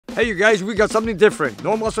Hey you guys, we got something different.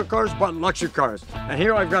 No muscle cars, but luxury cars. And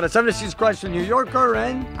here I've got a 76 Chrysler New Yorker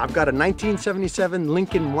and I've got a 1977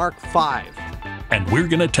 Lincoln Mark V. And we're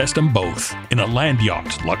gonna test them both in a Land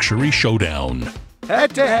Yacht Luxury Showdown.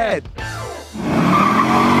 head to head.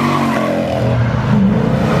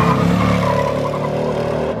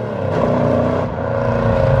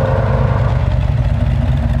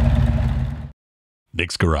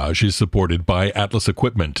 Nick's Garage is supported by Atlas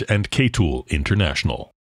Equipment and K-Tool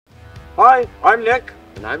International. Hi, I'm Nick.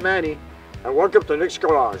 And I'm Manny. And welcome to Nick's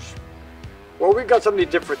Garage. Well, we got something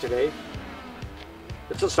different today.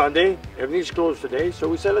 It's a Sunday, everything's closed today, so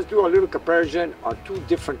we said let's do a little comparison on two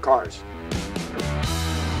different cars.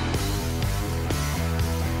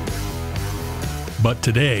 But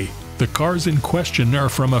today, the cars in question are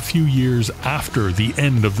from a few years after the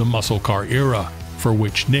end of the muscle car era, for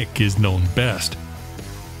which Nick is known best.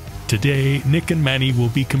 Today, Nick and Manny will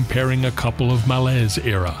be comparing a couple of Malaise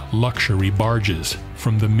era luxury barges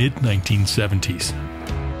from the mid-1970s.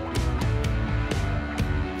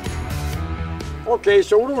 Okay,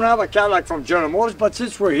 so we don't have a Cadillac from General Motors, but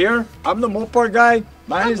since we're here, I'm the Mopar guy,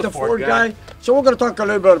 Manny's the Ford guy, so we're going to talk a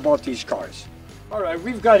little bit about these cars. All right,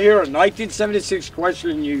 we've got here a 1976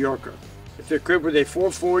 Chrysler New Yorker. It's equipped with a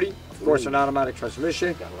 440, of course, an automatic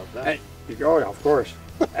transmission. I love that. Oh, yeah, of course.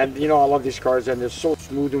 And you know, I love these cars, and they're so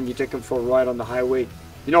smooth when you take them for a ride on the highway.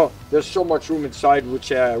 You know, there's so much room inside,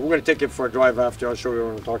 which we're going to take it for a drive after. I'll show you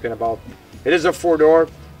what I'm talking about. It is a four-door.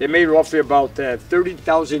 They made roughly about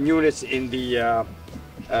 30,000 units in the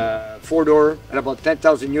four-door and about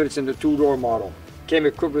 10,000 units in the two-door model. Came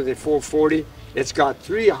equipped with a 440. It's got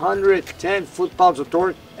 310 foot-pounds of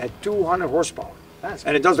torque and 200 horsepower.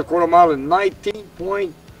 And it does a quarter mile in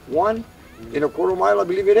 19.1 in a quarter mile, I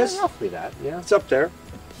believe it is. Yeah, roughly that, yeah. It's up there.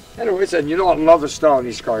 Anyways, and you know I love the style of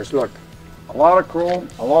these cars. Look, a lot of chrome,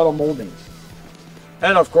 a lot of moldings.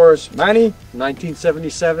 And of course, Manny.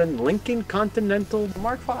 1977 Lincoln Continental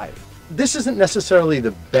Mark V. This isn't necessarily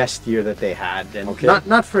the best year that they had, and Okay.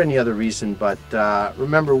 not for any other reason, but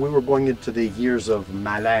remember we were going into the years of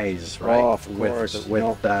Malaise, right? Oh, of course.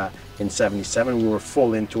 In 77, we were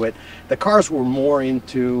full into it. The cars were more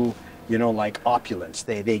into, you know, like opulence.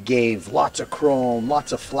 They gave lots of chrome,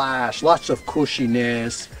 lots of flash, lots of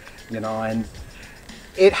cushiness, you know, and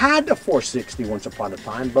it had the 460 once upon a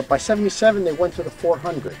time, but by 77 they went to the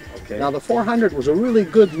 400. Okay. Now the 400 was a really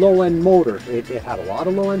good low-end motor. It had a lot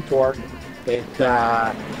of low-end torque. It you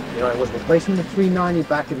know, it was replacing the 390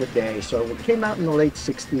 back in the day, so it came out in the late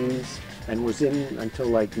 60s and was in until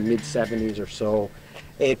like mid 70s or so.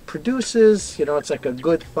 It produces, you know, it's like a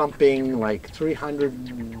good thumping, like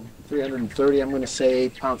 330, I'm going to say,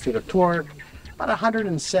 pound-feet of torque. About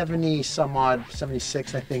 170 some odd,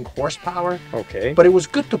 76 I think, horsepower. Okay. But it was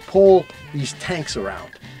good to pull these tanks around.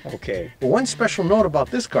 Okay. But one special note about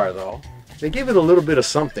this car though, they gave it a little bit of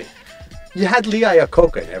something. You had Lee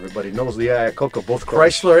Iacocca, and everybody knows Lee Iacocca, both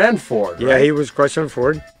Chrysler and Ford, Yeah, right? he was Chrysler and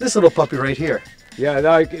Ford. This little puppy right here. Yeah,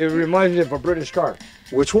 like, it reminds me of a British car.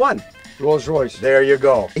 Which one? Rolls Royce. There you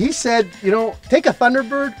go. He said, you know, take a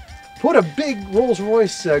Thunderbird, put a big Rolls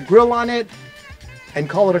Royce grill on it, and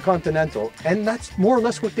call it a Continental. And that's more or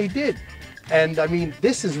less what they did. And I mean,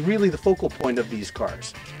 this is really the focal point of these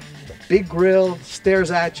cars. The big grill stares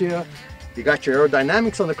at you. You got your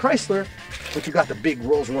aerodynamics on the Chrysler, but you got the big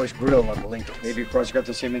Rolls Royce grill on the Lincoln. Maybe Chrysler got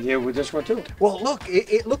the same idea with this one too. Well, look,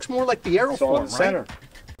 it looks more like the It's all Aeroform, in the center.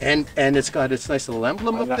 right? And it's got its nice little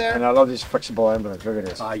emblem up there. And I love these flexible emblems. Look at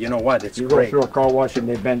this. You know what? It's You go great. through a car wash and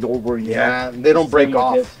they bend over. Yeah, they don't break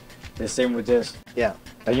off. The same with this. Yeah.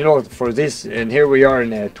 And you know, for this, and here we are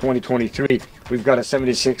in 2023, we've got a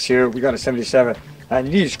 76 here, we got a 77, and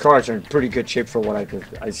these cars are in pretty good shape for what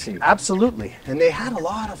I see. Absolutely. And they had a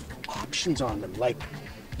lot of options on them. Like,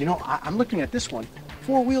 you know, I'm looking at this one,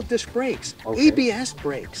 4-wheel disc brakes, Okay. ABS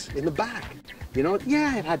brakes in the back. You know,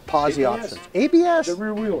 yeah, it had posi ABS. options. ABS. The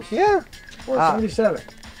rear wheels. Yeah. Or 77.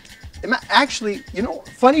 Actually, you know,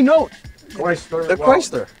 funny note, Chrysler. the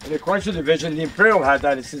Chrysler. The Chrysler division, the Imperial had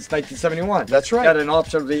that since 1971. That's right. Had an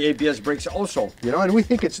option of the ABS brakes also. You know, and we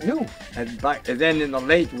think it's new. And then in the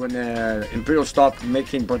late, when Imperial stopped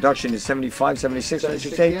making production in 75, 76, I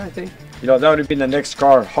should say. Yeah, I think. You know, that would have been the next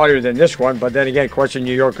car higher than this one. But then again, Chrysler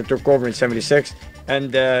New Yorker took over in 76.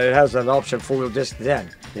 And it has an option four-wheel disc then.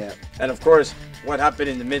 Yeah. And of course, what happened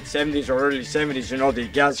in the mid-70s or early 70s, you know, the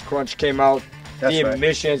gas crunch came out. That's the right.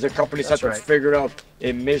 emissions, the companies That's had to right. figure out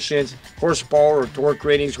emissions, horsepower or torque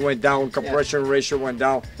ratings went down, compression ratio went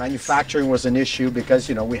down. Manufacturing was an issue because,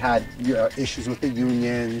 you know, we had issues with the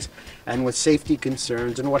unions and with safety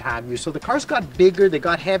concerns and what have you. So the cars got bigger, they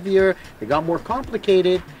got heavier, they got more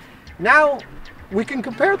complicated. Now, we can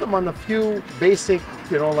compare them on a few basic,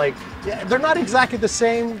 you know, like, yeah, they're not exactly the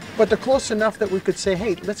same, but they're close enough that we could say,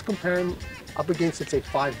 hey, let's compare them up against, let's say,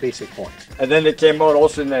 5 basic points. And then they came out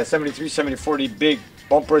also in the 73, 70, the big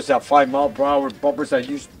bumpers, that 5-mile-per-hour bumpers that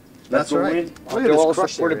used. That's right. Look they're all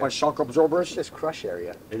supported by shock absorbers. This crush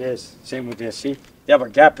area. It is. Same with this. See, they have a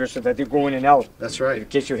gap here so that they go in and out. That's right. In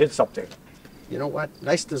case you hit something. You know what?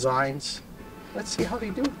 Nice designs. Let's see how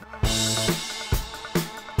they do.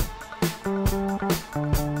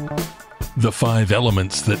 The 5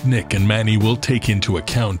 elements that Nick and Manny will take into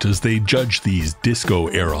account as they judge these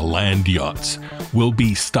disco-era land yachts will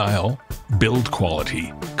be style, build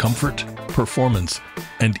quality, comfort, performance,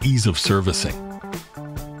 and ease of servicing.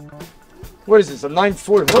 What is this, a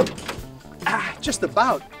 9-foot hook? Ah, just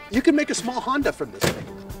about. You can make a small Honda from this thing.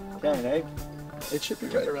 Can, eh? It should be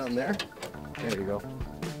right around there. There you go.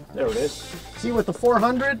 There it is. See, with the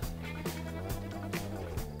 400,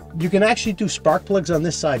 you can actually do spark plugs on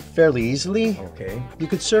this side fairly easily. Okay. You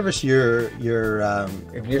could service your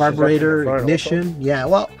carburetor, ignition. Also? Yeah,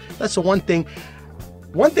 well, that's the one thing.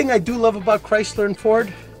 One thing I do love about Chrysler and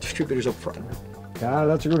Ford, distributors up front. Yeah,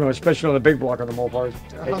 that's a good one, especially on the big block of the Mopars.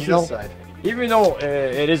 How's this side? Even though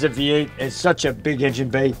it is a V8, it's such a big engine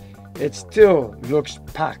bay, it still looks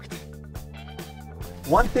packed.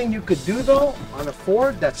 One thing you could do though on a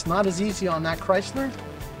Ford that's not as easy on that Chrysler,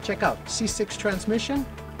 check out C6 transmission.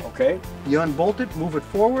 Okay. You unbolt it, move it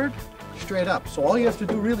forward, straight up. So all you have to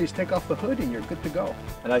do really is take off the hood and you're good to go.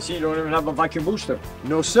 And I see you don't even have a vacuum booster.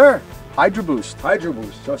 No sir, Hydro Boost. Hydro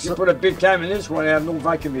Boost. So if you put a big cam in this one, you have no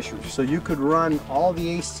vacuum issues. So you could run all the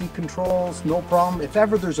AC controls, no problem. If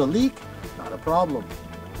ever there's a leak, not a problem.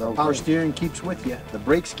 The power steering keeps with you. The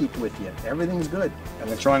brakes keep with you. Everything's good.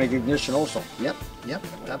 Electronic ignition also. Yep,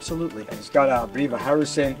 absolutely. And it's got, I believe, a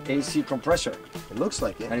Harrison AC compressor. It looks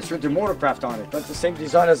like it. And it's with the Motorcraft on it. That's the same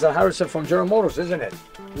design as the Harrison from General Motors, isn't it?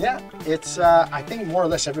 Yeah, it's, I think more or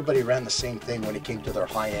less everybody ran the same thing when it came to their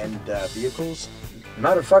high-end vehicles.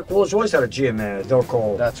 Matter of fact, Rolls-Royce had a GM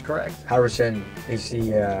Delco. That's correct. Harrison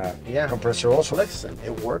AC compressor also. Listen,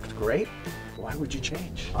 it worked great. Why would you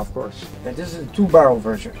change? Of course. And this is a 2-barrel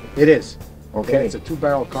version. It is. Okay. It's a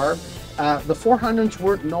 2-barrel carb. The 400s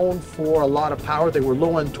weren't known for a lot of power. They were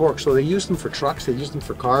low on torque, so they used them for trucks. They used them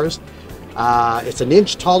for cars. It's an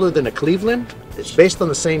inch taller than a Cleveland. It's based on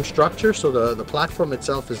the same structure, so the platform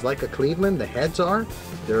itself is like a Cleveland. The heads are.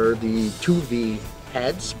 They're the 2V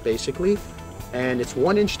heads, basically. And it's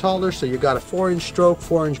 1 inch taller, so you got a 4-inch stroke,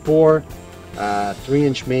 4-inch bore,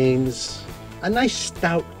 3-inch mains. A nice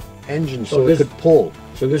stout engine, so it could pull.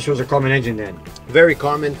 So this was a common engine then? Very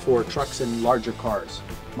common for trucks and larger cars.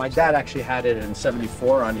 My dad actually had it in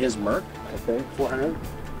 '74 on his Merc. Okay. 400.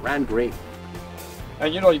 Ran great.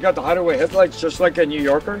 And you know, you got the hideaway headlights just like a New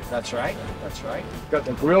Yorker. That's right. That's right. Got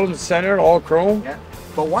the grille in the center, all chrome. Yeah.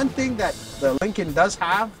 But one thing that the Lincoln does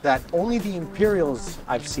have that only the Imperials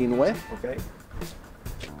I've seen with. Okay.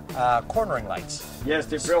 Cornering lights. Yes,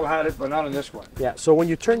 the Imperial had it, but not on this one. Yeah, so when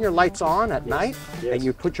you turn your lights on at night and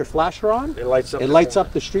you put your flasher on, it lights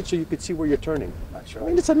up the street so you can see where you're turning. That's right. I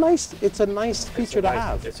mean, it's a nice feature to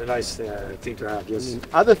have. It's a nice thing to have, yes.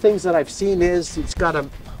 Other things that I've seen is it's got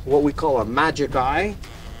what we call a magic eye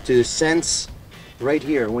to sense right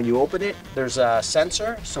here. When you open it, there's a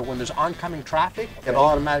sensor, so when there's oncoming traffic, it'll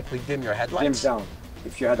automatically dim your headlights. Dims down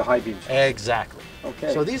if you had the high beams. Exactly.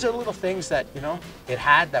 Okay. So these are little things that, you know, it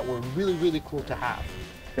had that were really, really cool to have.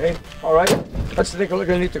 Okay, all right. Let's take a look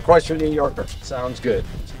underneath the Chrysler New Yorker. Sounds good.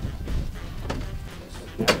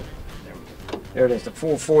 There it is, the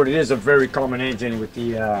 440. It is a very common engine with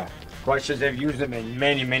the Chryslers. They've used them in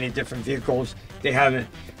many, many different vehicles. They had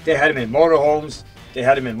them in motorhomes. They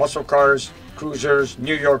had them in muscle cars, cruisers,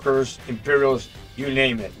 New Yorkers, Imperials, you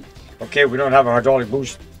name it. Okay, we don't have a hydraulic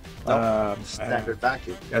boost. Standard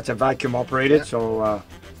vacuum. That's a vacuum operated, so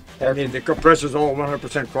I mean the compressor's all 100%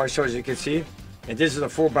 Chrysler, as you can see. And this is a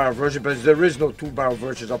 4-barrel version, but there is no 2-barrel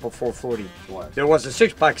versions up at 440. What? There was a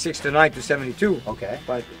 6-pack 69 to 72. Okay.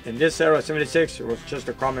 But in this era, 76, it was just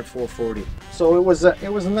a common 440. So it was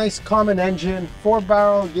a nice common engine,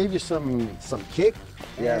 4-barrel, gave you some kick.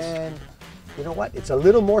 Yes. And you know what? It's a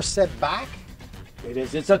little more set back. It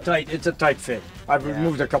is. It's a tight fit. I've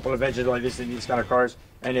removed a couple of engines like this in these kind of cars,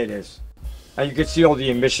 and it is. And you can see all the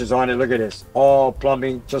emissions on it. Look at this. All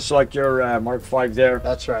plumbing, just like your Mark V there.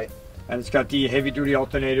 That's right. And it's got the heavy-duty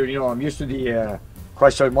alternator. You know, I'm used to the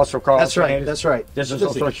Chrysler muscle car. That's right. That's right. This is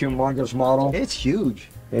also a humongous model. It's huge.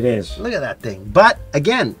 It is. Look at that thing. But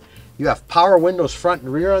again, you have power windows front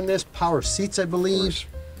and rear on this. Power seats, I believe.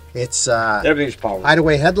 It's everything's powered.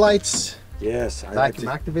 hideaway headlights. Yes. Vacuum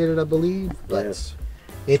activated, I believe. Yes.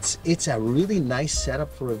 It's a really nice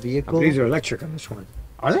setup for a I vehicle. believe they're electric on this one.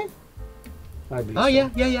 Are they? I believe Oh so.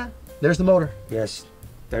 yeah. There's the motor. Yes.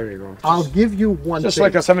 There you go. I'll give you one Just thing.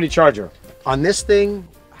 like a 70 Charger. On this thing,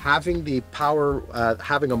 having the power,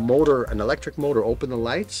 having a motor, an electric motor, open the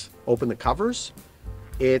lights, open the covers,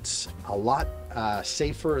 it's a lot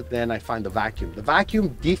safer than I find the vacuum. The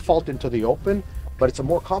vacuum default into the open, but it's a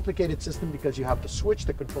more complicated system because you have the switch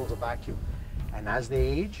that controls the vacuum. And as they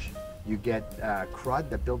age, you get crud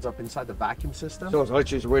that builds up inside the vacuum system. So it's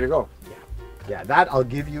electric is the way to go. Yeah, that I'll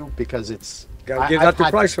give you because it's. Gotta give that to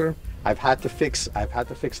Chrysler. I've had to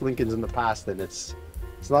fix Lincolns in the past, and it's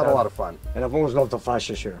not a lot of fun. And I've always loved the flash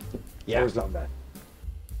this year. Yeah. Always loved that.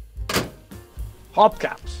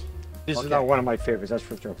 Hubcaps. This is not one of my favorites, that's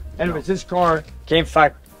for sure. Anyways, this car came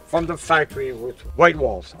from the factory with white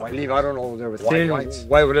walls. I believe, I don't know, they were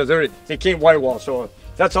thin, they came white walls, so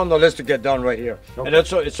that's on the list to get done right here. Okay. And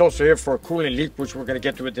it's also here for a cooling leak, which we're going to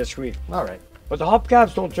get to it this week. All right. But the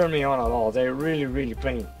hubcaps don't turn me on at all. They're really, really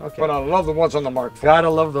plain. Okay. But I love the ones on the Mark IV. Gotta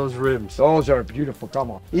love those rims. Those are beautiful, come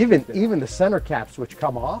on. Even the center caps, which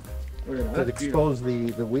come off, that expose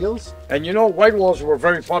the wheels. And you know, white walls were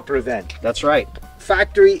very popular then. That's right.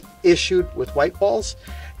 Factory issued with white balls.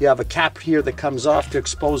 You have a cap here that comes off to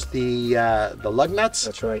expose the lug nuts.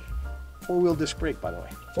 That's right. 4-wheel disc brake, by the way.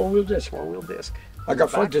 4-wheel disc. 4-wheel disc. I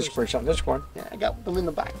got front disc brakes on this one. Yeah, I got them in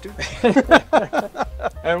the back too.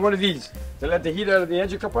 And what are these? To let the heat out of the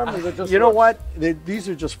engine compartment? You know what? These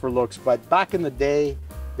are just for looks, but back in the day,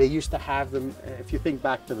 they used to have them. If you think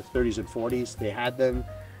back to the 30s and 40s, they had them.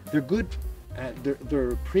 They're good.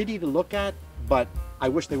 They're pretty to look at, but I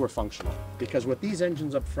wish they were functional because with these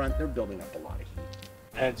engines up front, they're building up a lot of heat.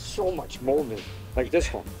 And so much molding, like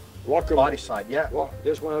this one. Locker Body side, yeah. Well,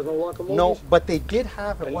 this one has no locker molding? No, but they did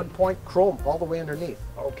have at one point chrome all the way underneath.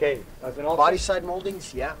 Okay. That's an Body side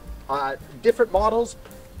moldings, yeah. Different models.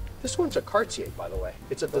 This one's a Cartier, by the way.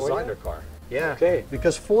 It's a designer car. Yeah. Okay.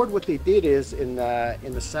 Because Ford, what they did is in the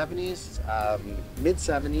 70s, mid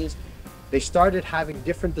 70s, they started having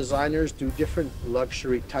different designers do different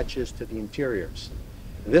luxury touches to the interiors.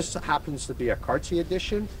 This happens to be a Cartier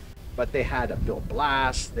edition, but they had a Bill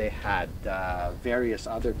Blass. They had various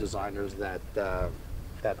other designers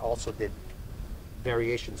that also did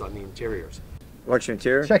variations on the interiors. Watch your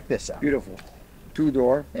interior. Check this out. Beautiful.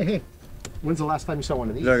 2-door. Hey. When's the last time you saw one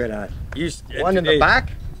of these? Look at that. One in the back,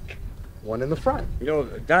 one in the front. You know,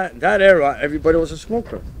 that era, everybody was a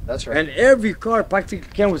smoker. That's right. And every car practically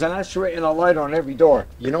came with an ashtray and a light on every door.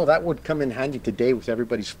 You know, that would come in handy today with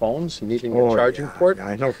everybody's phones needing a charging port.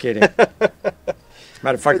 Yeah, no kidding.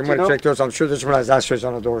 Matter of fact, I'm going to check those. I'm sure this one has ashtrays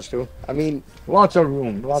on the doors too. I mean, lots of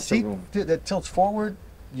room. Lots of room. That tilts forward.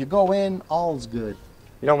 You go in, all's good.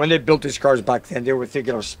 You know, when they built these cars back then, they were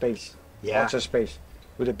thinking of space. Yeah. Lots of space.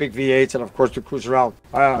 With the big V8s and of course to cruise around.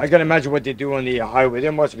 I can imagine what they do on the highway. They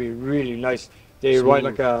must be really nice. They ride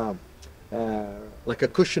like a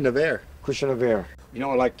cushion of air. Cushion of air. You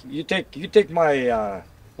know, like you take my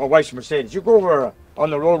my wife's Mercedes. You go over on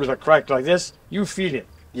the road with a crack like this, you feel it.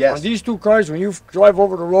 Yes. On these two cars, when you drive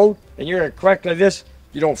over the road and you're in a crack like this,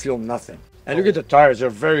 you don't feel nothing. And look at the tires; they're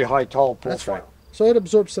very high, tall profile. That's right. So it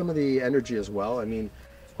absorbs some of the energy as well. I mean,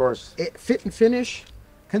 of course, fit and finish.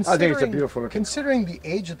 I think it's a beautiful looking considering the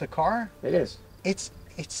age of the car, it is. It's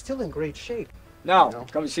still in great shape. Now,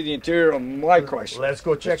 come see the interior of my Chrysler. Let's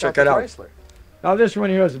go check out it the out. Chrysler. Now this one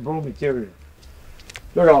here has a broom interior.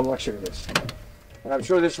 Look how luxury it is. And I'm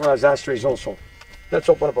sure this one has ashtrays also. Let's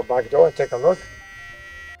open up a back door and take a look.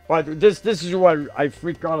 But this is what I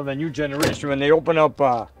freak out of the new generation when they open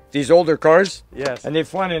up these older cars. Yes. And they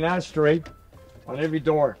find an ashtray on every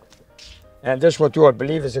door. And this one too, I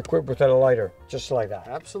believe, is equipped with a lighter, just like that.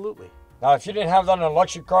 Absolutely. Now, if you didn't have that on a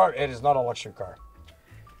luxury car, it is not a luxury car.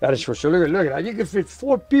 That is for sure. Look at that. You can fit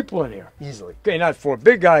 4 people in here. Easily. Okay, not 4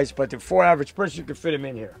 big guys, but the 4 average person, you can fit them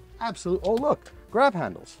in here. Absolutely. Oh, look. Grab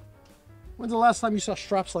handles. When's the last time you saw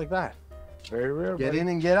straps like that? Very rare. Get in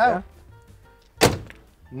and get out. Yeah.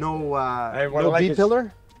 No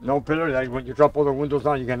B-pillar? No pillar. Like when you drop all the windows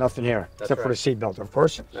down, you got nothing here. That's except for the seat belt, of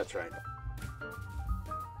course. That's right.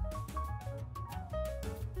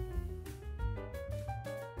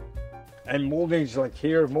 And moldings like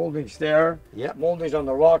here, moldings there. Yep. Moldings on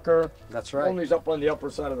the rocker. That's right. Moldings up on the upper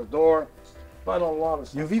side of the door. But a lot of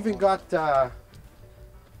stuff. You've even got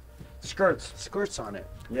skirts on it.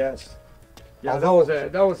 Yes. Yeah, Although,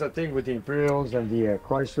 that was a thing with the Imperials and the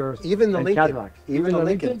Chryslers. Even the and Lincoln. Cadillacs. Even the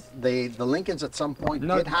Lincolns. The Lincolns at some point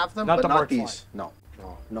did have them, but not these. No,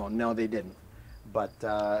 they didn't. But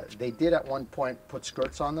they did at one point put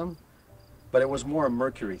skirts on them, but it was more a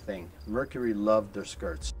Mercury thing. Mercury loved their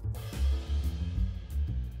skirts.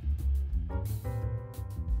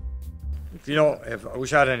 you know, if I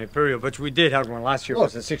wish I had an Imperial, but we did have one last year. It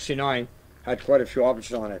was a 69. Had quite a few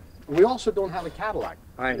options on it. We also don't have a Cadillac.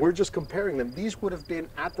 Right. We're just comparing them. These would have been,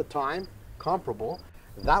 at the time, comparable.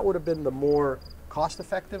 That would have been the more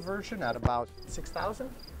cost-effective version at about $6,000.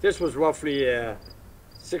 This was roughly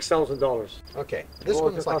 $6,000. Okay, this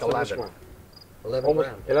one is like 11. 11 Almost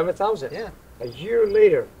grand. 11,000. Yeah. A year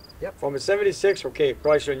later. Yep. From a 76, okay,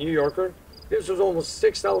 Chrysler New Yorker. This was almost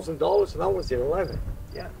 $6,000, and that was the 11.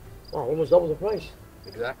 Yeah, Wow, almost double the price.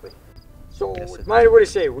 exactly. So, Yes, it- Manny, what do you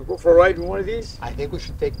say? We go for a ride in one of these? I think we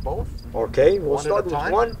should take both, Okay, we'll one at start a with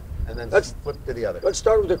time, one. and then Let's- flip to the other. Let's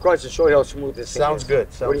start with the Chrysler, show you how smooth this thing Sounds is. good.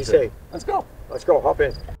 What do you Sounds good. say? Let's go. Let's go, hop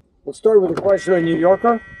in. We'll start with the Chrysler New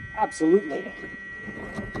Yorker. Absolutely.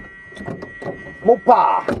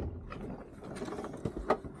 Mopa!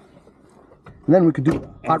 And then we could do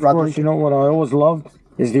hot Of rod. course, you know what I always loved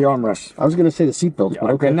is the armrest. I was going to say the seatbelt, but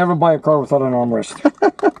I okay. can never buy a car without an armrest.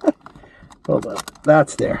 Hold on.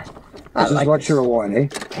 That's there. I This is like lecture this. one, eh?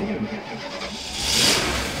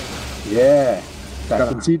 Yeah.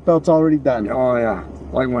 Second seatbelt's already done. Oh yeah,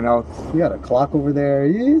 light went out. You got a clock over there.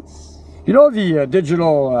 It's You know the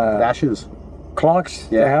digital dashes. clocks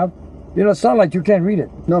they Yeah. have? You know, it's not like you can't read it.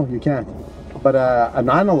 No, you can't. But an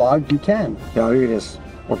analog, you can. Yeah, look at this.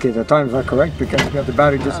 Okay, the time's not correct because we got the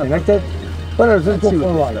battery disconnected. But let's Let's go see for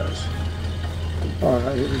a what ride. this does. All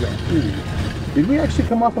right, here we go. Did we actually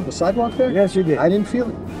come off of a sidewalk there? Yes, you did. I didn't feel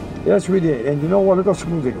it. Yes, we did. And you know what? Look how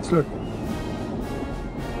smooth it is. Look.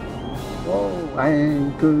 Oh,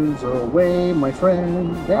 anchors away, my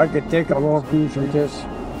friend. I could take a long cruise with this.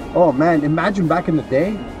 Oh man, imagine back in the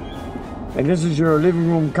day. And this is your living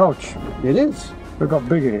room couch. It is. Look how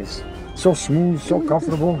big it is. So smooth, so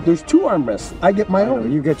comfortable. There's two armrests. I get my I know,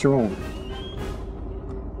 own. you get your own.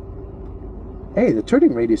 Hey, the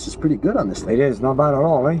turning radius is pretty good on this It thing. is not bad at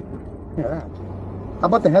all, eh? Look at that. How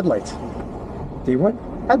about the headlights? Do you what?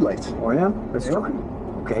 Headlights. Oh yeah? Let's Yeah. try it.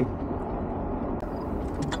 Okay.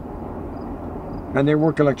 And they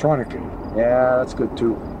work electronically. Yeah, that's good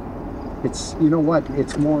too. It's, you know what?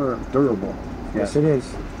 It's more durable. Yes, it is.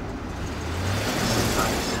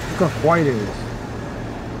 Look how quiet it is.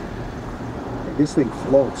 This thing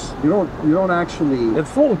floats. You don't actually. It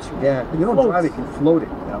floats. Yeah, you don't floats. drive it. You float it.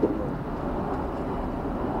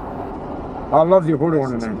 I love the hood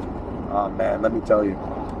ornament. Oh man, let me tell you.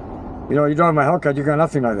 You know, you drive my Hellcat, you got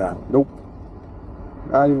nothing like that. Nope.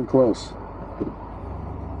 Not even close.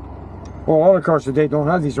 Well, all the cars today don't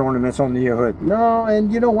have these ornaments on the hood. No,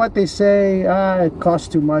 and you know what they say? It costs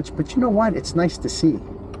too much, but you know what? It's nice to see.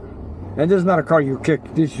 And this is not a car you kick,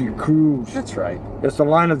 this you cruise. That's right. It's the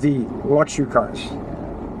line of the luxury cars.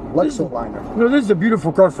 Luxo liner. You know, this is a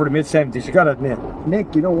beautiful car for the mid-70s, you gotta admit.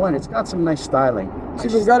 Nick, you know what? It's got some nice styling. See,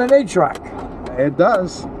 we've got an 8-track. It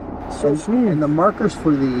does. So smooth. And the markers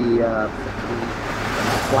for the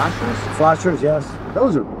flashers, Flashers, yes.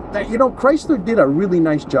 those are, you know, Chrysler did a really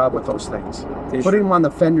nice job with those things. They Putting them on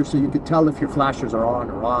the fender so you could tell if your flashers are on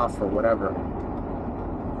or off or whatever.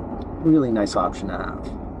 Really nice option to have.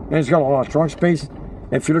 And it's got a lot of trunk space.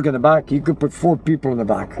 If you look in the back, you could put 4 people in the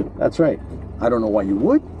back. That's right. I don't know why you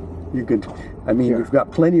would. You could, I mean, Yeah. you've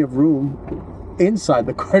got plenty of room inside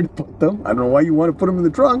the car to put them. I don't know why you want to put them in the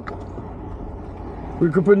trunk. We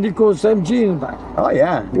could put Nico's MG in the back. Oh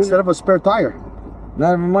yeah, instead of a spare tire.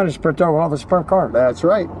 Not even mind a spare tire, we'll have a spare car. That's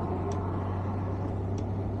right.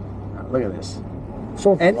 Look at this.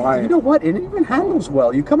 So And quiet. you know what? It even handles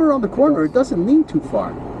well. You come around the corner, it doesn't lean too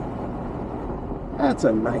far. That's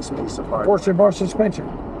a nice piece of hardware. Porsche bar suspension.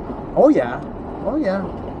 Oh yeah. Oh yeah.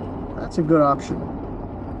 That's a good option.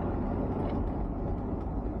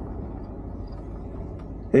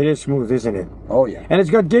 It is smooth, isn't it? Oh yeah. And it's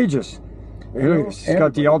got gauges. Look at this. It's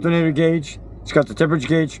got the alternator gauge. It's got the temperature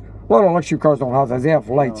gauge. A lot of luxury cars don't have that. They have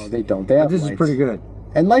lights. No, they don't. They But have this lights. is pretty good.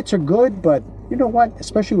 And lights are good, but you know what?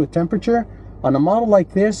 Especially with temperature, on a model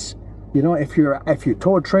like this, you know, if you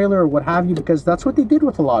tow a trailer or what have you, because that's what they did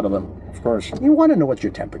with a lot of them. Of course. You want to know what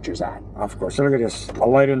your temperature's at. Of course. Look at this. A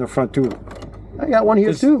light in the front too. I got one here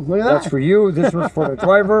This- too. Look at that. That's for you. This was for the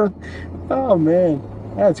driver. Oh man,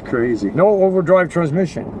 that's crazy. No overdrive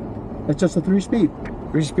transmission. It's just a 3-speed.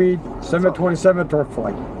 3-speed, 727 torque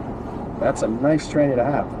flight. That's a nice tranny to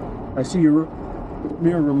have. I see your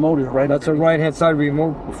mirror remote is right. That's a right-hand side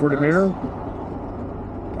remote for the mirror.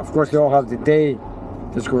 Of course, they all have the day.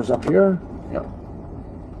 This goes up here. Yeah.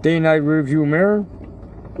 Day-night rear view mirror.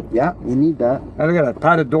 Yeah, you need that. And look at that,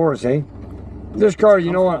 padded doors, eh? This car,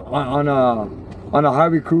 you know, on a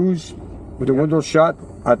highway cruise with the windows shut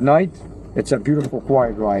at night, it's a beautiful,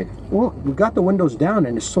 quiet ride. Look, you got the windows down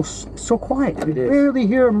and it's so quiet. You It is. barely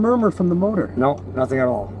hear a murmur from the motor. No, nothing at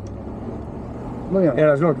all. Look at that.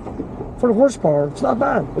 Yeah, look, For the horsepower, it's not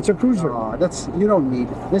bad. It's a cruiser. You don't need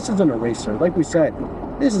it. This isn't a racer. Like we said,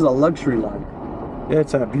 this is a luxury line.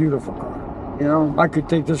 It's a beautiful car. You know? I could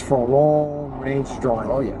take this for a long range drive.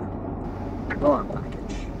 Oh yeah. Go on,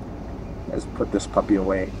 package. Let's put this puppy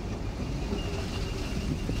away.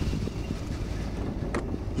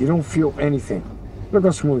 You don't feel anything. Look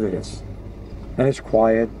how smooth it is. And it's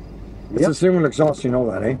quiet. It's a single exhaust, you know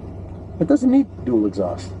that, eh? It doesn't need dual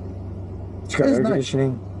exhaust. It's got air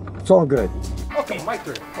conditioning. It's all good. Okay, my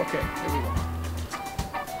turn. Okay, here we go.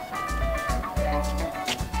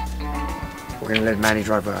 We're gonna let Manny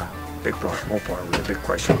drive a big brush Mopar with a big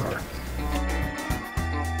question car.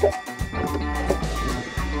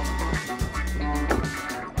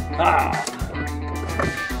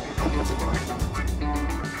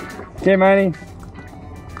 Okay, Manny.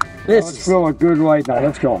 Let's feel a good ride now.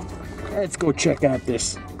 Let's go. Let's go check out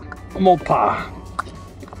this Mopar.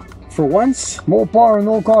 For once, Mopar or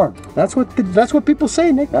no car. that's what people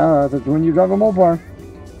say, Nick. That's when you drive a Mopar.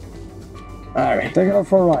 All right, Take it out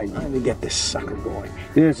for a ride. let me get this sucker going.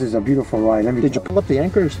 This is a beautiful ride. Did you pull up the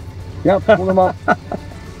anchors? Yeah, pull them up.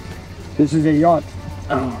 This is a Yacht.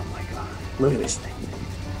 Oh my God! Look at this thing.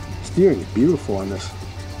 Steering is beautiful on this.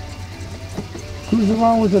 Cruise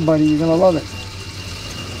around with it, buddy. You're gonna love it.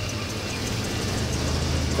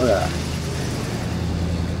 Look at that.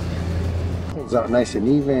 Pulls out nice and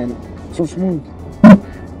even. So smooth.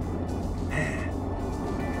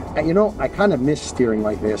 And you know, I kind of miss steering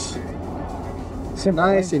like this.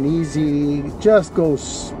 Nice and easy, just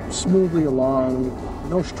goes smoothly along,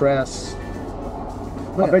 no stress.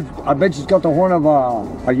 I bet she's got the horn of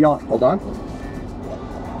a yacht. Hold on.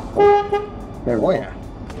 There we go. Yeah.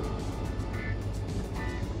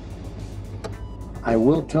 I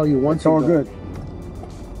will tell you one It's thing. all good.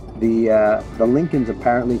 The Lincolns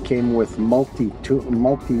apparently came with multi-tone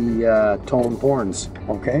horns,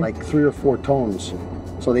 Okay. like 3 or 4 tones,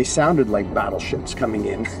 so they sounded like battleships coming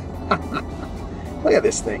in. Look at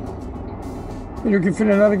this thing. You can fit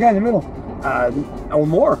another guy in the middle. Or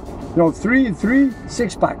more. No, 3 and 3,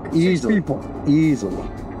 6-pack. Easily. 6 people. Easily.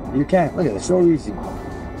 You can. Look at this. So easy.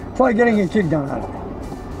 Try getting a kick down out of it.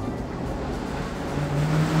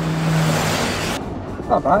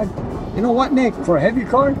 Not bad. You know what, Nick? For a heavy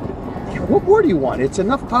car, What more do you want? It's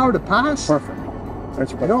enough power to pass. perfect.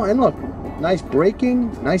 That's You what. know, and look, nice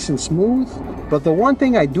braking, nice and smooth. But the one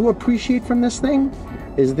thing I do appreciate from this thing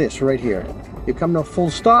is this right here. You come to a full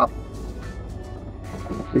stop,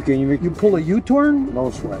 you pull a U-turn,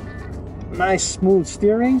 No sweat. nice smooth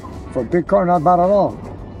steering, For a big car, not bad at all.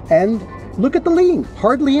 and look at the lean,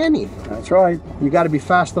 hardly any. That's right. You got to be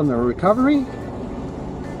fast on the recovery,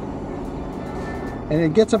 and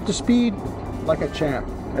it gets up to speed like a champ.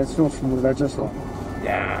 It's so smooth. That's just all.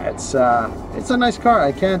 Yeah, it's a nice car.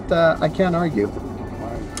 I can't argue.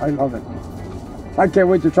 I love it. I can't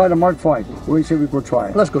wait to try the Mark V. We say we go try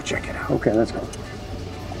it. Let's go check it out. Okay, let's go.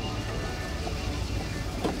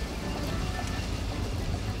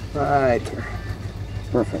 Right here.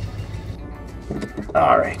 Perfect.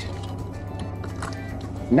 All right.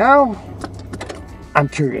 Now, I'm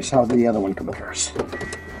curious how the other one compares.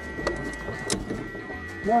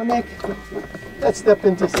 Now, Nick, let's step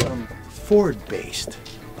into some Ford-based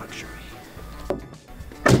luxury.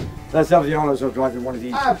 Let's have the honors of driving one of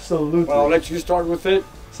these. Absolutely. Well, I'll let you start with it.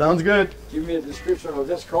 Sounds good. Give me a description of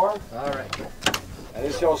this car, All right. and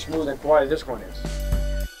let's see how smooth and quiet this one is.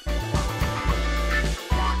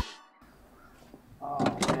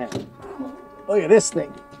 Oh, man. Look at this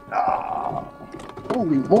thing. Oh,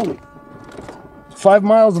 holy moly. 5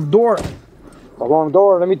 miles of door. A long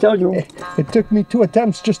door, let me tell you. It took me 2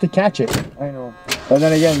 attempts just to catch it. I know. But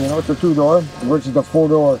then again, you know, it's a 2-door versus the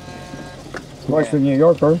 4-door. Nice for New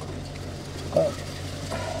Yorker.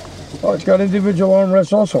 Oh, it's got individual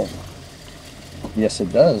armrests also. Yes,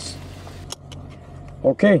 it does.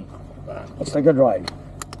 Okay, let's take a drive.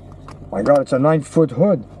 My God, it's a 9-foot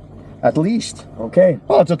hood. At least. Okay,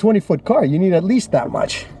 Oh, it's a 20-foot car. You need at least that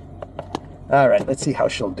much. All right, let's see how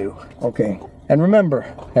she'll do. okay. And remember,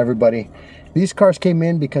 everybody, these cars came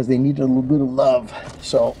in because they needed a little bit of love.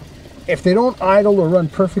 So if they don't idle or run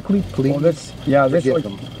perfectly, please Well, this forgive one,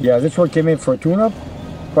 them. yeah, this one came in for a tune-up.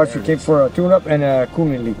 Plus, it came for a tune-up and a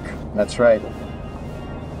cooling leak. That's right.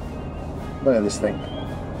 Look at this thing.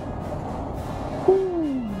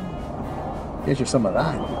 Get you some of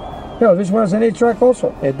that. Yeah, this one has an 8-track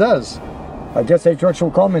also. It does. I guess 8-tracks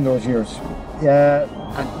will come in those years.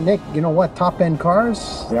 Nick, you know what? Top-end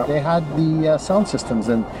cars, Yeah. they had the sound systems,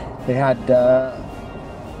 and they had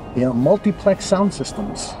multiplex sound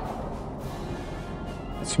systems.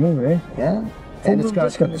 It's smooth, eh? Yeah. Four-wheel And it's got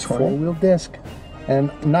disc on this one, eh? 4-wheel disc.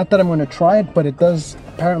 And not that I'm going to try it, but it does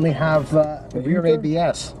apparently have rear U-turn?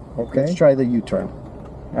 ABS. Okay. Let's try the U-turn.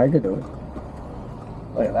 I could do it.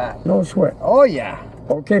 Look at that. No sweat. Oh yeah.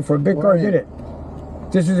 Okay, for a big car, I did it.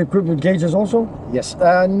 This is equipped with gauges also? Yes.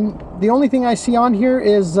 The only thing I see on here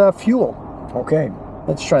is fuel. Okay.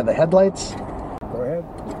 Let's try the headlights. Go ahead.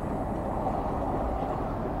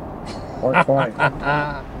 Works fine.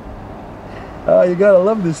 Oh, you gotta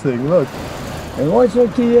love this thing. Look. And why is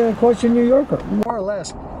like the question New Yorker? More or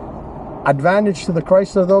less. Advantage to the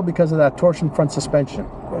Chrysler though because of that torsion front suspension.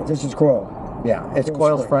 Yeah, this is coil. Yeah, it's Coil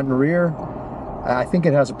coils spring. front and rear. I think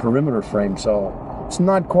it has a perimeter frame, so it's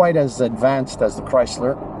not quite as advanced as the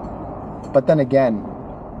Chrysler. But then again,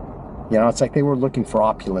 you know, it's like they were looking for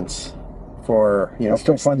opulence. For, you know, I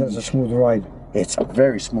still find that it's a smooth ride. it's a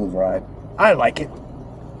very smooth ride. I like it.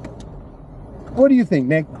 What do you think,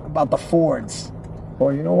 Nick, about the Fords?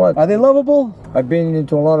 Well, you know what? Are they lovable? I've been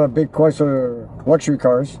into a lot of big Chrysler luxury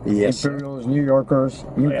cars. Yes. Imperials, New Yorkers,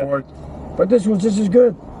 Newport. But this is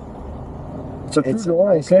good. It's a It's a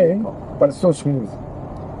two-door, nice okay, vehicle. but it's still smooth.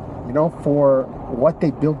 You know, for what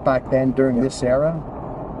they built back then during this era,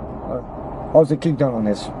 How's the kickdown on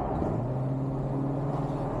this?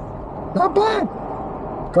 not bad.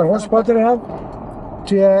 What horsepower did it have?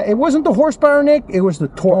 It wasn't the horsepower, Nick, it was the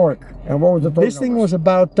torque. And what was the torque This thing numbers? was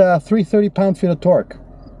about 330 pound-feet of torque.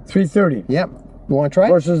 330 Yep. You want to try?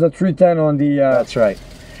 versus the 310 on the. That's right.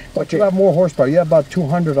 But you have more horsepower. You have about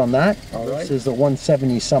 200 on that. All right. Versus the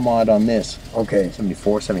 170 some odd on this. Okay.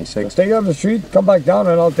 74, 76. Stay up the street, come back down,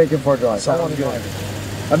 and I'll take it for a drive. I want to good. drive it.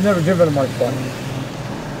 I've never driven a Mark 1.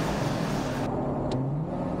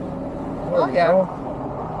 Oh, yeah.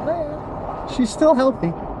 She's still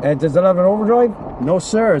healthy. And does it have an overdrive? No,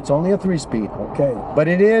 sir. It's only a 3-speed. Okay. But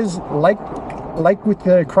it is, like with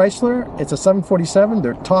the Chrysler, it's a 747.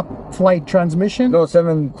 Their top flight transmission. No,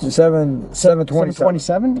 727.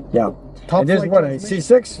 727? Yeah. Top And this is flight what, a transmission.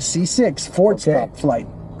 C6? C6, Ford's Okay. top flight.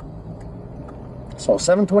 So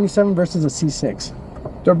 727 versus a C6.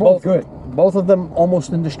 They're both good. Both of them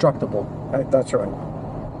almost indestructible. That's right.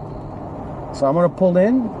 So I'm gonna pull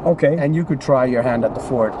in, Okay. and you could try your hand at the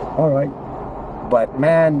Ford. All right. But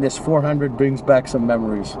man, this 400 brings back some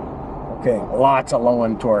memories. Okay. Lots of low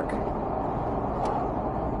end torque.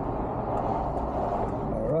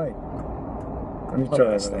 All right. Let me Look try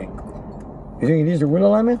at this this thing. You think it needs a wheel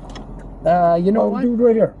alignment? You know We'll what? do it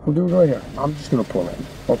right here. We'll do it right here. I'm just gonna pull in.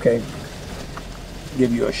 Okay.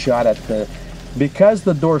 Give you a shot at the, because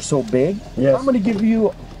the door's so big. Yes. I'm gonna give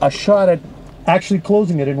you a shot at actually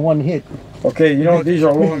closing it in one hit. Okay, you know, these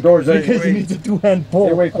are long doors. Because it needs a two-hand pull.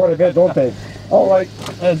 They weigh quite a bit, don't they? All right,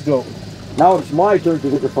 let's go. Now it's my turn to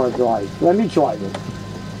take it for a drive. Let me try it.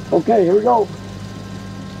 Okay, here we go.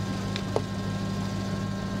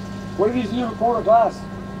 What are these new corner glass?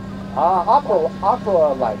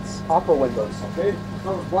 Opera lights, opera windows. Okay,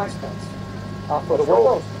 those black spots. Opera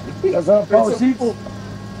windows. Does that have power seats?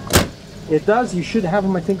 It does. You should have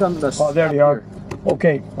them, I think, on the. Oh, there they are.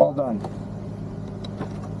 Okay, all done.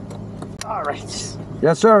 All right.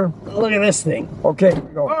 Yes, sir. Look at this thing. Okay, here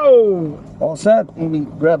we go. Oh! All set. Let me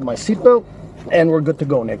grab my seatbelt, and we're good to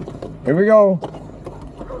go, Nick. Here we go.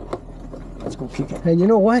 Let's go kick it. And you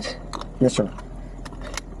know what? Yes, sir.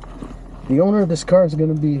 The owner of this car is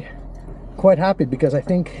going to be quite happy because I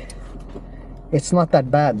think it's not that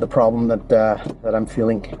bad, the problem that I'm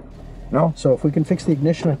feeling. No? So if we can fix the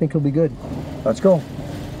ignition, I think it'll be good. Let's go.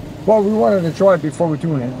 Well, we wanted to try it before we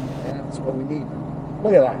tune it. Yeah, that's what we need.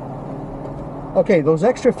 Look at that. Okay, those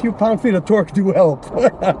extra few pound-feet of torque do help.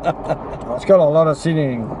 It's got a lot of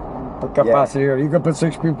seating capacity here. You could put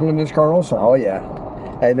 6 people in this car also. Oh yeah.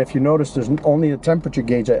 And if you notice, there's only a temperature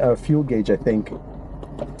gauge, a fuel gauge, I think.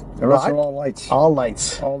 The rest Right. are all lights. All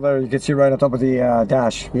lights. All there. You can see right on top of the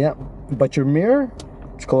dash. Yeah. But your mirror,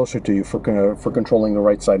 it's closer to you for controlling the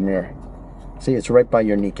right side mirror. See, it's right by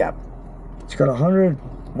your kneecap. It's got 100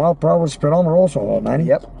 mile per hour speedometer also, Manny.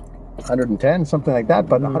 Yep. 110, something like that,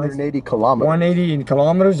 but 180 kilometers. 180 in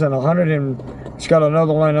kilometers and 100 in. It's got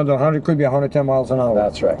another line under 100. Could be 110 miles an hour.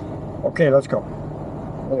 That's right. Okay, let's go.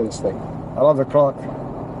 Look at this thing. I love the clock.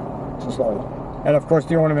 Just love it. And of course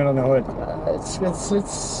the ornament on the hood. It's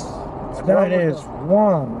That is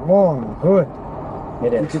one long hood.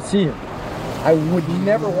 It You is. can see it. I would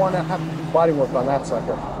never want to have to do body work on that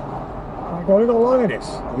sucker. Look how long it is.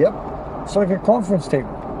 Yep. It's like a conference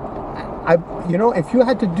table. You know, if you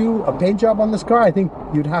had to do a paint job on this car, I think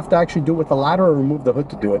you'd have to actually do it with a ladder or remove the hood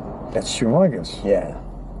to do it. That's humongous. Yeah.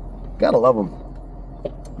 Gotta love them.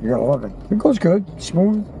 You're gonna love it. It goes good,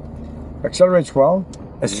 smooth, accelerates well.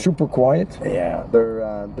 It's super quiet. Yeah.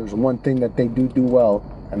 There's one thing that they do well,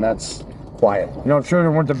 and that's quiet. You know, I'm sure they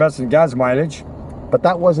weren't the best in gas mileage. But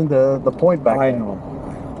that wasn't the point back I then. know.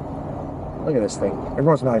 Look at this thing. It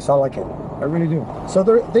goes nice. I like it. I really do. So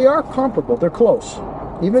they are comparable. They're close.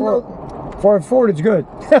 Even though... For a Ford, it's good.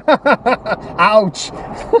 Ouch!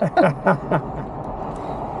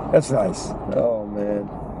 That's nice. Oh, man.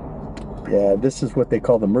 Yeah, this is what they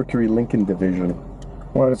call the Mercury Lincoln division.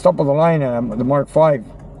 Well, it's top of the line, the Mark V.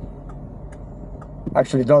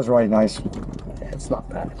 Actually does ride nice. It's not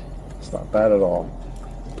bad. It's not bad at all.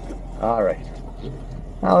 All right.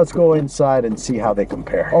 Now let's go inside and see how they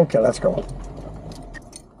compare. Okay, let's go.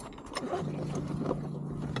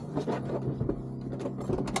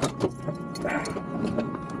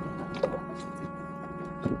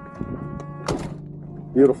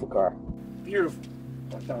 Beautiful car. Beautiful.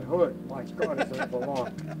 But that hood, my God, it's a little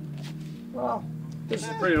long. Well, this is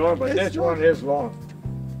pretty long, but this one is long.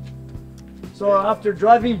 So after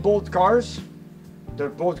driving both cars, they're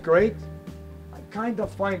both great. I kind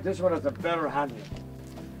of find this one has a better handling.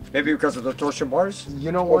 Maybe because of the torsion bars.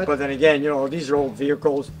 You know what? But then again, you know, these are old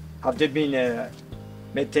vehicles. Have they been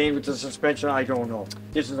maintained with the suspension? I don't know.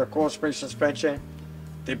 This is a coil spring suspension.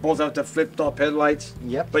 They both have the flip-top headlights.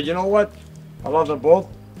 Yep. But you know what? I love them both.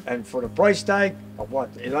 And for the price tag of what,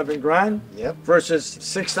 11 grand? Yep. Versus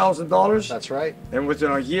 $6,000? That's right. And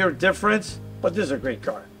within a year difference, but this is a great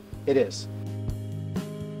car. It is.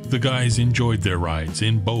 The guys enjoyed their rides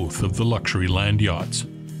in both of the luxury land yachts.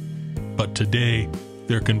 But today,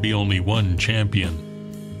 there can be only one champion.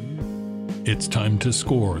 It's time to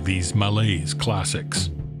score these Malaise classics.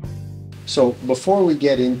 So before we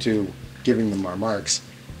get into giving them our marks,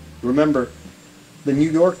 remember, the New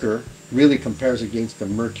Yorker really compares against the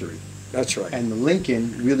Mercury. That's right. And the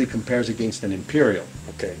Lincoln really compares against an Imperial.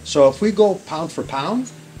 Okay, So if we go pound for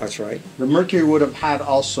pound, that's right. the Mercury would have had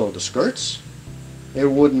also the skirts. It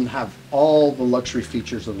wouldn't have all the luxury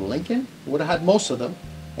features of the Lincoln. It would have had most of them.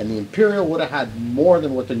 And the Imperial would have had more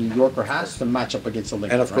than what the New Yorker has to match up against the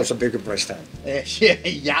Lincoln. And of course, a bigger price tag.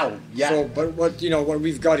 Yeah. So, but what, you know, what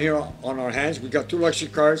we've got here on our hands, we got two luxury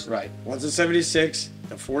cars. Right. One's a 76,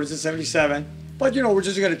 the Ford is a 77. But, you know, we're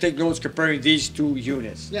just going to take notes comparing these two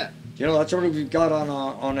units. Yeah. You know, that's what we've got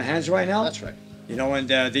on the hands right now. That's right. You know, and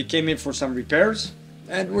they came in for some repairs.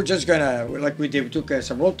 And we're just gonna, like we did, we took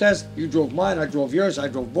some road tests. You drove mine, I drove yours, I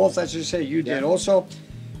drove both, as you say, you did also.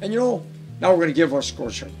 And you know, now we're gonna give our score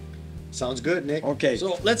sheet. Sounds good, Nick. Okay.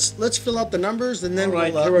 So let's fill out the numbers and then All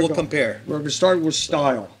right, we'll here we go. compare. We're gonna start with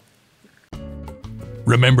style.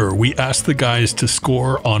 Remember, we asked the guys to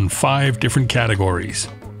score on 5 different categories: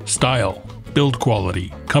 style, build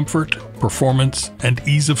quality, comfort, performance, and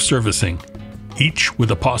ease of servicing, each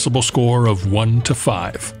with a possible score of 1 to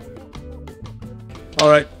 5. All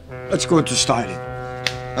right, let's go into styling.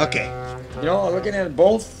 Okay. You know, looking at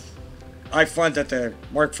both, I find that the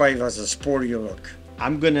Mark V has a sportier look.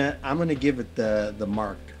 I'm gonna give it the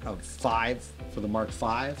mark of 5 for the Mark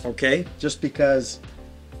V. Okay. Just because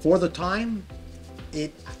for the time,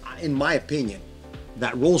 it, in my opinion,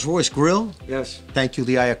 that Rolls-Royce grille, Yes. thank you,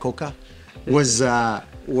 the Iacocca, was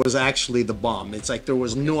actually the bomb. It's like there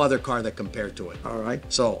was no other car that compared to it. All right.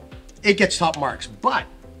 So it gets top marks, but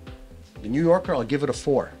the New Yorker, I'll give it a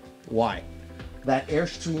 4. Why? That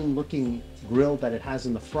Airstream looking grille that it has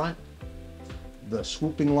in the front, the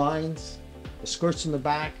swooping lines, the skirts in the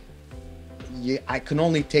back, I can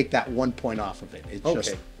only take that 1 point off of it. It's Okay.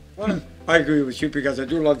 just, Well, I agree with you because I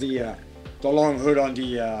do love the long hood on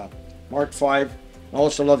the Mark V. I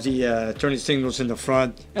also love the turning signals in the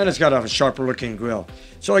front, and it's got a sharper looking grille.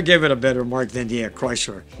 So I gave it a better mark than the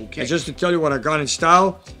Chrysler. Okay. And just to tell you what I got in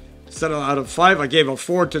style, instead of out of 5, I gave a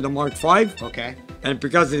 4 to the Mark V. okay. And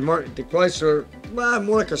because the Chrysler, well,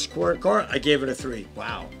 more like a square car, I gave it a 3.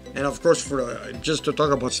 Wow. And of course, for just to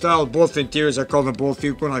talk about style, both interiors, I call them both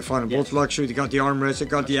equal. I find them both luxury. They got the armrests, they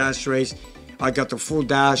got the ashtrays. I got the full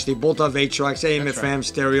dash. They both have 8 tracks, AM, That's FM, right.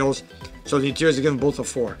 stereos. So the interiors, I give them both a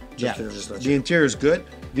 4. Yeah, Just let the you- interior is good.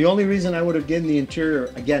 The only reason I would have given the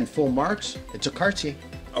interior, again, full marks, it's a Cartier.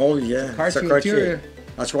 Oh yeah, it's a Cartier Cartier. interior.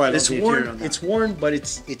 That's why I love It's the interior worn, on that. it's worn, but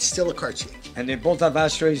it's still a Cartier. And they both have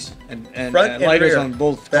ashtrays and Front and lighters rear. on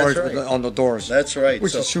both That's cars right. on the doors. That's right.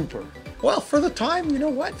 Which So- is super. Well, for the time, you know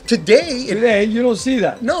what? Today, Today, you don't see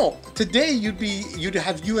that. no, today you'd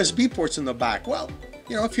have USB ports in the back. Well,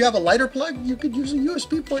 you know, if you have a lighter plug, you could use a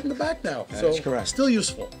USB port in the back now. That's correct. Still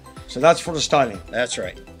useful. So that's for the styling. That's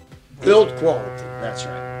right. Build quality. That's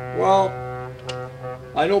right. Well,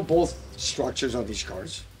 I know both structures of these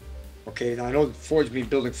cars. Okay, now I know Ford's been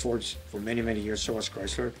building Fords for many, many years, so has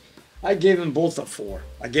Chrysler. I gave them both a 4.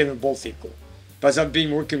 I gave them both equal. Because I've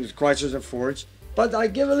been working with Chryslers and Fords. But I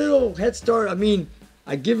give a little head start. I mean,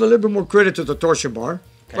 I give a little bit more credit to the torsion bar.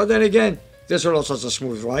 But then again, this one also has a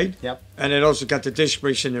smooth ride. Yep. And it also got the disc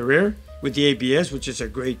brakes in the rear. with the ABS, which is a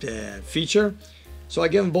great feature. So I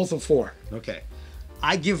give them both a 4. Okay.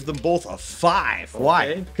 I give them both a 5.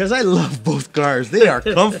 Why? Because I love both cars. They are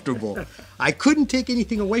comfortable. I couldn't take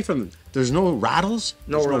anything away from them. There's no rattles.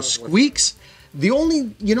 There's no squeaks. The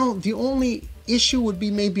only issue would be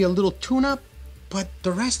maybe a little tune-up, but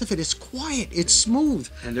the rest of it is quiet. It's smooth.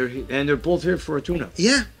 And they're both here for a tune-up.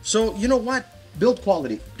 Yeah. So you know what? Build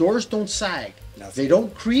quality. Doors don't sag. They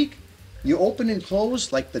don't creak. You open and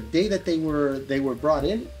close like the day that they were brought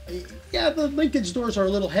in. Yeah, the Lincoln's doors are a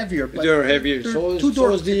little heavier, but they're heavier. So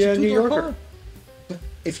is the New Yorker. But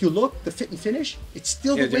if you look, the fit and finish, it's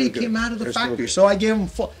still the way it came out of the factory. So I gave them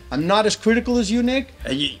full. I'm not as critical as you, Nick.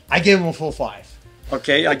 I gave them a full 5.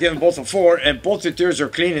 Okay, I give them both a 4, and both the interiors are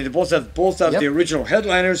clean, and they both have the original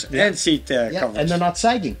headliners and seat covers. And they're not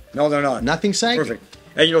sagging. No, they're not. Nothing sagging. Perfect.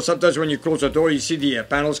 And you know, sometimes when you close the door, you see the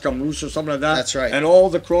panels come loose or something like that. That's right. And all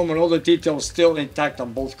the chrome and all the details still intact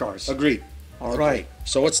on both cars. Agreed. All right.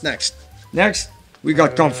 So what's next? Next, we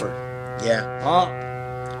got comfort. Yeah.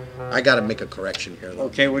 I got to make a correction here, though.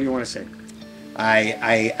 Okay, what do you want to say?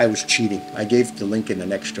 I was cheating. I gave the Lincoln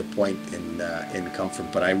an extra point in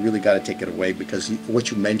comfort, but I really got to take it away because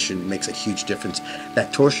what you mentioned makes a huge difference.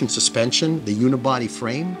 That torsion suspension, the unibody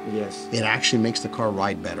frame, yes, it actually makes the car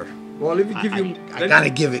ride better. Well, let me give you. I gotta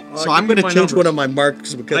give it. So I'm gonna change one of my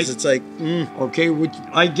marks because it's like. Okay,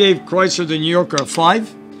 I gave Chrysler the New Yorker a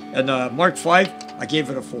 5, and Mark 5, I gave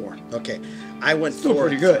it a 4. Okay, I went still 4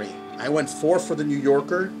 pretty good. 3. I went 4 for the New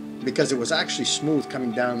Yorker because it was actually smooth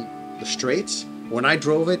coming down the straights. When I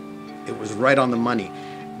drove it, it was right on the money.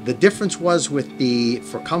 The difference was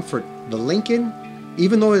for comfort, the Lincoln,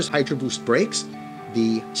 even though it has Hydro Boost brakes,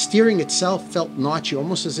 the steering itself felt notchy,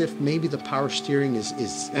 almost as if maybe the power steering is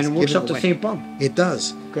and it works up the same pump. It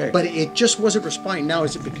does. Okay. But it just wasn't responding. Now,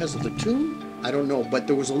 is it because of the tune? I don't know. But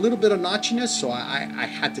there was a little bit of notchiness, so I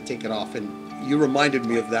had to take it off. And you reminded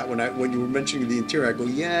me of that when you were mentioning the interior. I go,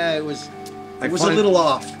 yeah, it was a little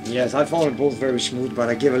off. Yes, I found it both very smooth, but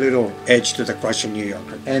I give a little edge to the Chrysler New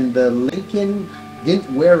Yorker. And the Lincoln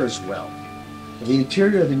didn't wear as well. The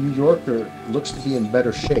interior of the New Yorker looks to be in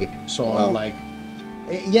better shape. So I'm like,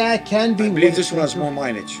 yeah, it can be. I believe this one has more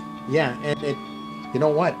mileage. Yeah, and you know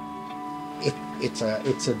what? It's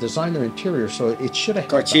a designer interior, so it should have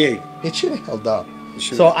Cartier. It should have held up.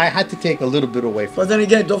 So I had to take a little bit away from it. But then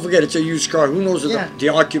again, don't forget, it's a used car. Who knows the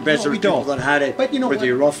occupants or the people that had it, but you know whether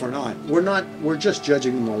you're rough or not. We're just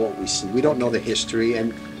judging them on what we see. We don't know the history.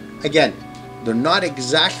 And again, they're not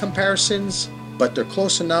exact comparisons, but they're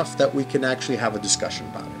close enough that we can actually have a discussion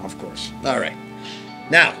about it. Of course. All right.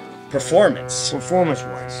 Now, performance.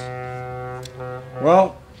 Performance-wise.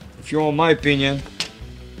 Well, if you want my opinion,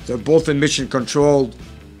 they're both emission controlled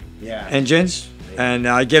engines, and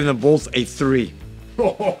I gave them both a 3.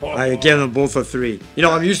 I gave them both a 3. You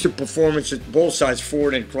know, I'm used to performance at both sides,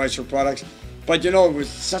 Ford and Chrysler products, but you know, with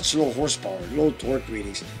such low horsepower, low torque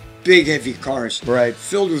readings, big heavy cars, right,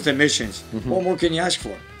 filled with emissions, what more can you ask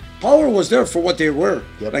for? Power was there for what they were,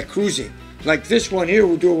 like cruising. Like this one here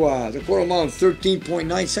will do the quarter mile in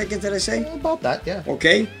 13.9 seconds, did I say? About that, yeah.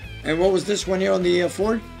 Okay. And what was this one here on the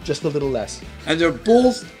Ford? Just a little less. And they're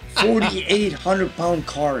both 4,800-pound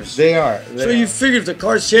cars. They are. So you figure if the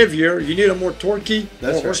car's heavier, you need a more torquey,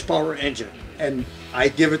 more horsepower engine. And I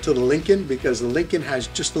give it to the Lincoln because the Lincoln has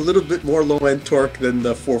just a little bit more low-end torque than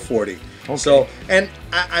the 440. Okay. So, and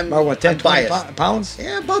I'm about what, 10, 20 pounds?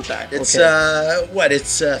 Yeah, about that. It's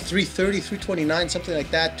it's 330, 329, something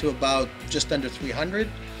like that, to about just under 300.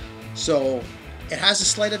 So it has a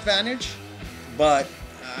slight advantage, but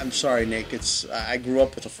I'm sorry, Nick. I grew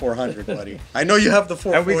up with a 400, buddy. I know you have the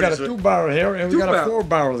 440. And we got a 2-barrel here, and we got a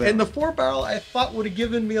 4-barrel there. And the 4-barrel, I thought, would have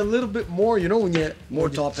given me a little bit more. You know, when you more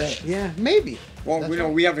top end. Yeah, maybe.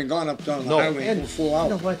 Well, we haven't gone up down the highway for full hour. You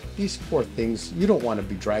know what? These poor things, you don't want to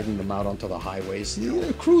be dragging them out onto the highways.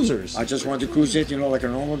 They're cruisers. I just wanted to cruise it, you know, like a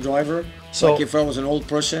normal driver. So, like if I was an old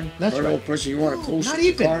person, an old person, you want to cruise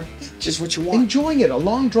the car, just what you want. Enjoying it, a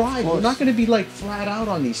long drive. You're not going to be like flat out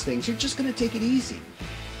on these things. You're just going to take it easy.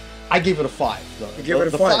 I gave it a 5. I gave it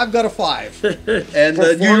a 5. The 5 got a 5. And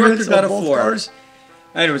the New Yorker got a 4. Cars.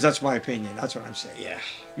 Anyways, that's my opinion. That's what I'm saying. Yeah.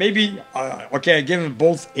 Maybe, okay, I give them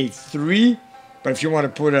both a 3. But if you want to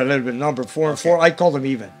put a little bit of number, 4 and 4, I call them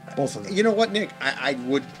even, both of them. You know what, Nick? I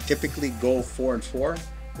would typically go 4 and 4.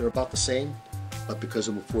 They're about the same, but because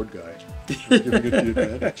I'm a Ford guy, I'm giving it the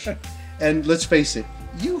advantage. And let's face it,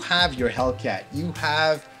 you have your Hellcat, you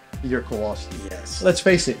have your Kowalski. Yes. Let's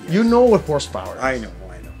face it, you know what horsepower is. I know.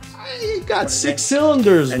 You got 6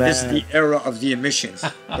 cylinders, man. And this is the era of the emissions.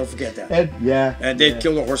 Don't forget that. And they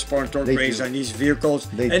kill the horsepower and torque rates on these vehicles.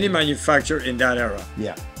 Any manufacturer in that era.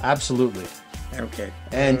 Yeah, absolutely. Okay.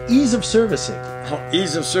 And ease of servicing.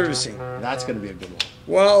 Ease of servicing. That's going to be a good one.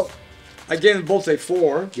 Well, I gave them both a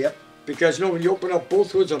 4. Yep. Because you know, when you open up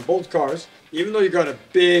both hoods on both cars, even though you got a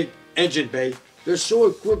big engine bay, they're so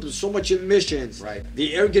equipped with so much emissions. Right.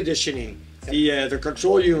 The air conditioning, the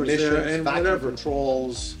control units, and vacuum whatever.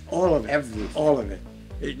 controls, All of it. everything. All of it.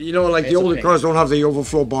 You know, like It's the a older pain. cars don't have the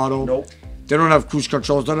overflow bottle. Nope. They don't have cruise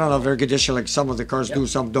controls. They don't have air conditioning like some of the cars do,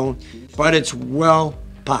 some don't. But it's well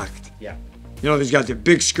packed. Yeah. You know, they've got the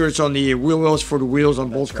big skirts on the wheel wells for the wheels on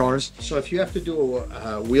both cars. So if you have to do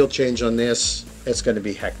a wheel change on this, it's going to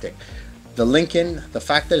be hectic. The Lincoln, the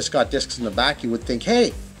fact that it's got discs in the back, you would think,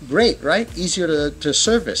 hey, great, right? Easier to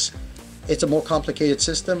service. It's a more complicated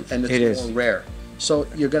system and it's more rare. So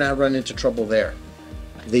you're going to run into trouble there.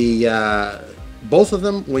 The both of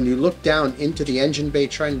them, when you look down into the engine bay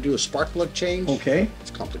trying to do a spark plug change, Okay. it's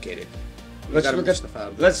complicated. Let's look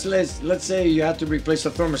at, let's say you have to replace the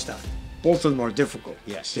thermostat. Both of them are difficult.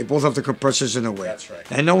 Yes. They both have the compressors in the way. That's right.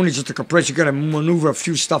 And not only just the compressor, you got to maneuver a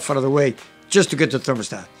few stuff out of the way just to get the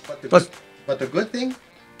thermostat. But the good thing,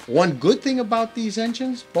 one good thing about these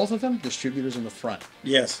engines, both of them, distributors in the front.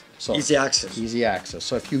 Yes. So Easy access. Easy access.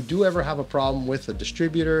 So if you do ever have a problem with a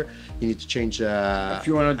distributor, you need to change If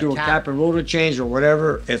you want to do a cap and rotor change or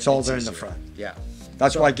whatever, it's all there in the front. Yeah.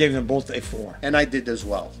 That's why I gave them both a 4. And I did as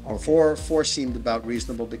well. Four seemed about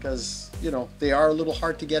reasonable because, you know, they are a little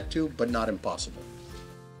hard to get to, but not impossible.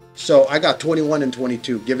 So I got 21 and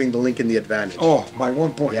 22, giving the Lincoln the advantage. Oh, by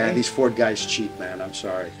 1 point. Yeah, eh? these Ford guys cheat, man. I'm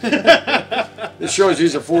sorry. This shows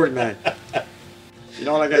he's a Ford man. You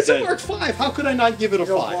know, like I It's a said, Mark 5. How could I not give it a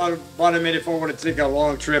 5? bottom it, if I want to take a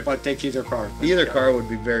long trip, I'd take either car. Either car would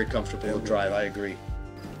be very comfortable to drive. I agree.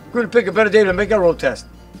 We're going to pick a better day to make a road test.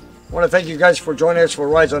 I want to thank you guys for joining us for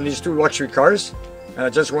rides on these 2 luxury cars. And I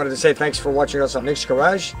just wanted to say thanks for watching us on Nick's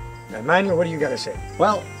Garage. And Manny, what do you got to say?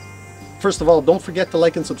 Well, first of all, don't forget to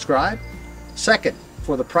like and subscribe. Second,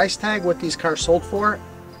 for the price tag, what these cars sold for,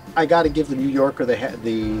 I got to give the New Yorker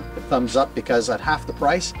the thumbs up because at half the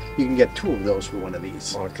price, you can get 2 of those for one of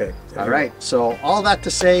these. Okay. All right. So all that to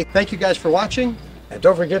say, thank you guys for watching. And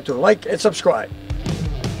don't forget to like and subscribe.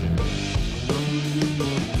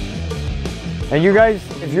 And you guys,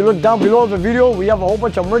 if you look down below the video, we have a whole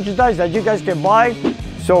bunch of merchandise that you guys can buy.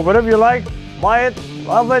 So whatever you like, buy it,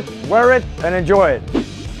 love it, wear it, and enjoy it.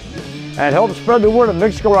 And help spread the word of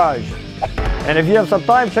Nick's Garage. And if you have some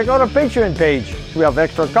time, check out our Patreon page. We have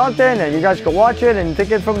extra content and you guys can watch it and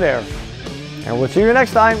take it from there. And we'll see you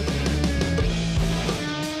next time.